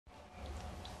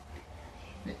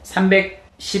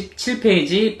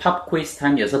317페이지 팝 퀴즈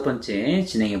타임 6번째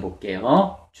진행해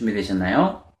볼게요.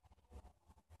 준비되셨나요?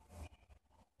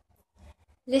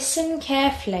 Listen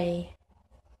carefully.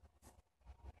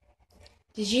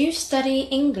 Did you study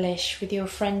English with your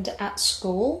friend at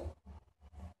school?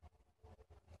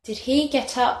 Did he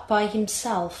get up by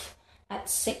himself at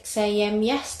 6 a.m.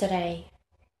 yesterday?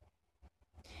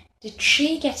 Did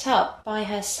she get up by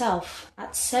herself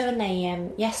at 7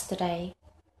 a.m. yesterday?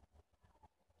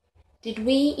 Did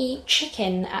we eat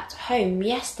chicken at home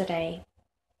yesterday?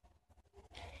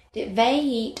 Did they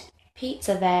eat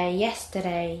pizza there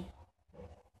yesterday?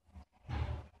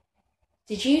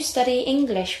 Did you study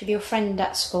English with your friend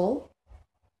at school?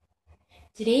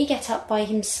 Did he get up by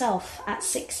himself at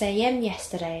 6 a.m.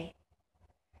 yesterday?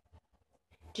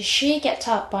 Did she get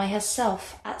up by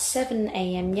herself at 7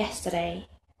 a.m. yesterday?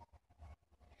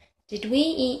 Did we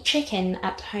eat chicken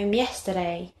at home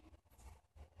yesterday?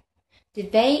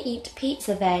 Did they eat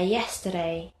pizza there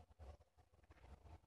yesterday?